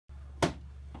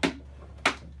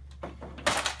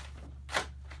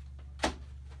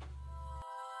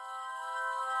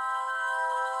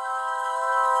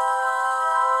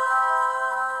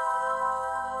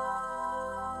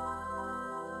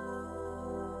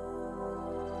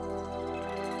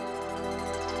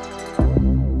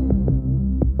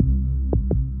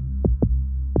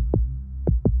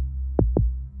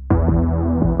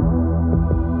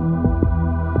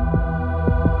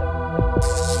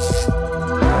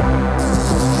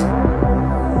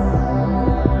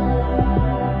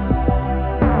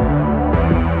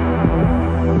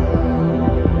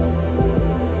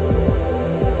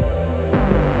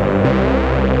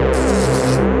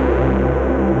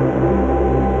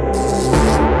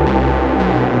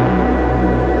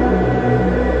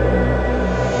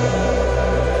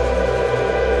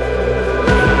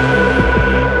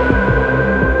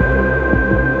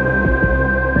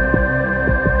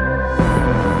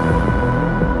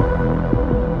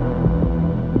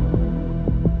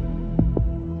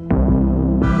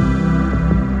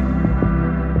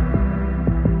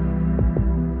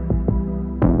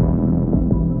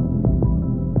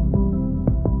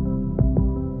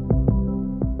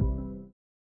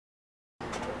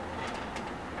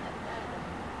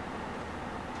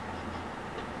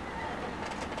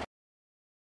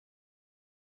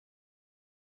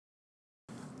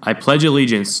I pledge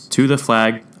allegiance to the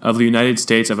flag of the United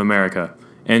States of America,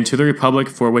 and to the republic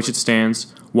for which it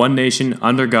stands, one nation,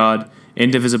 under God,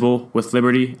 indivisible, with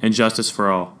liberty and justice for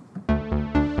all. I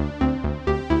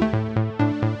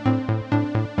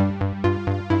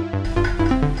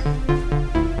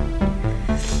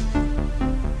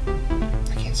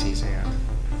can't see his hand.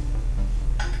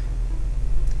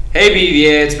 Hey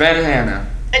BVA, it's Ben and Hannah.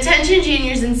 Attention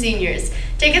juniors and seniors.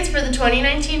 Tickets for the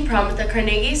 2019 prom at the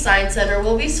Carnegie Science Center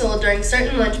will be sold during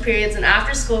certain lunch periods and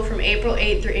after school from April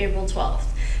 8th through April 12th.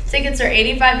 Tickets are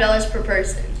 $85 per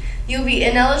person. You will be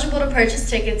ineligible to purchase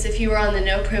tickets if you are on the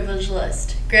no privilege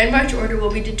list. Grand March order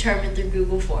will be determined through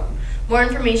Google Form. More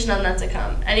information on that to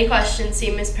come. Any questions,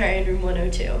 see Ms. Perry in room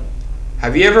 102.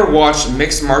 Have you ever watched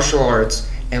mixed martial arts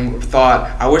and thought,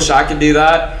 I wish I could do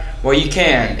that? Well, you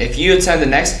can. If you attend the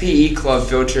next PE Club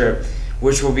field trip,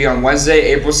 which will be on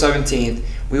Wednesday, April 17th,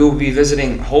 we will be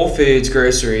visiting Whole Foods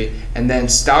Grocery and then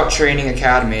Stout Training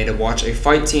Academy to watch a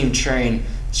fight team training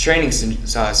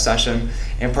session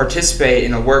and participate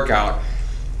in a workout.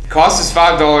 The cost is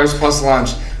 $5 plus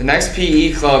lunch. The next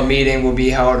PE Club meeting will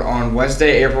be held on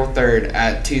Wednesday, April 3rd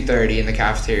at 2:30 in the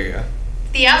cafeteria.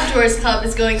 The Outdoors Club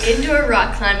is going indoor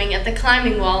rock climbing at the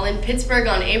Climbing Wall in Pittsburgh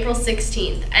on April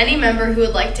 16th. Any member who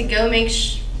would like to go make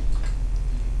sure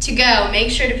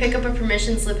to pick up a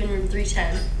permission slip in room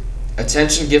 310.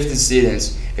 Attention gifted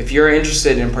students, if you're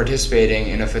interested in participating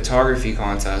in a photography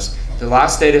contest, the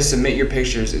last day to submit your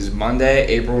pictures is Monday,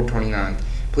 April 29th.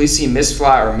 Please see Miss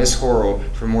Flat or Miss Horrell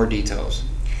for more details.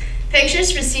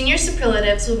 Pictures for senior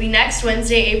superlatives will be next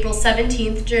Wednesday, April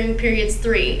 17th during periods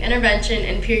 3, intervention,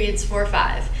 and periods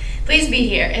 4-5. Please be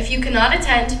here. If you cannot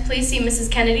attend, please see Mrs.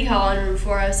 Kennedy Hall in room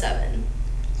 407.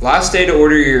 Last day to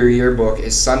order your yearbook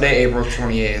is Sunday, April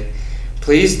 28th.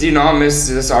 Please do not miss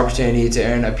this opportunity to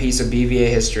earn a piece of BVA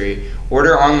history.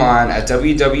 Order online at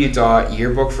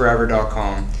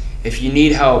www.yearbookforever.com. If you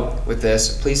need help with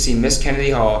this, please see Miss Kennedy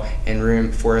Hall in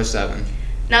room 407.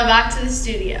 Now back to the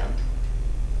studio.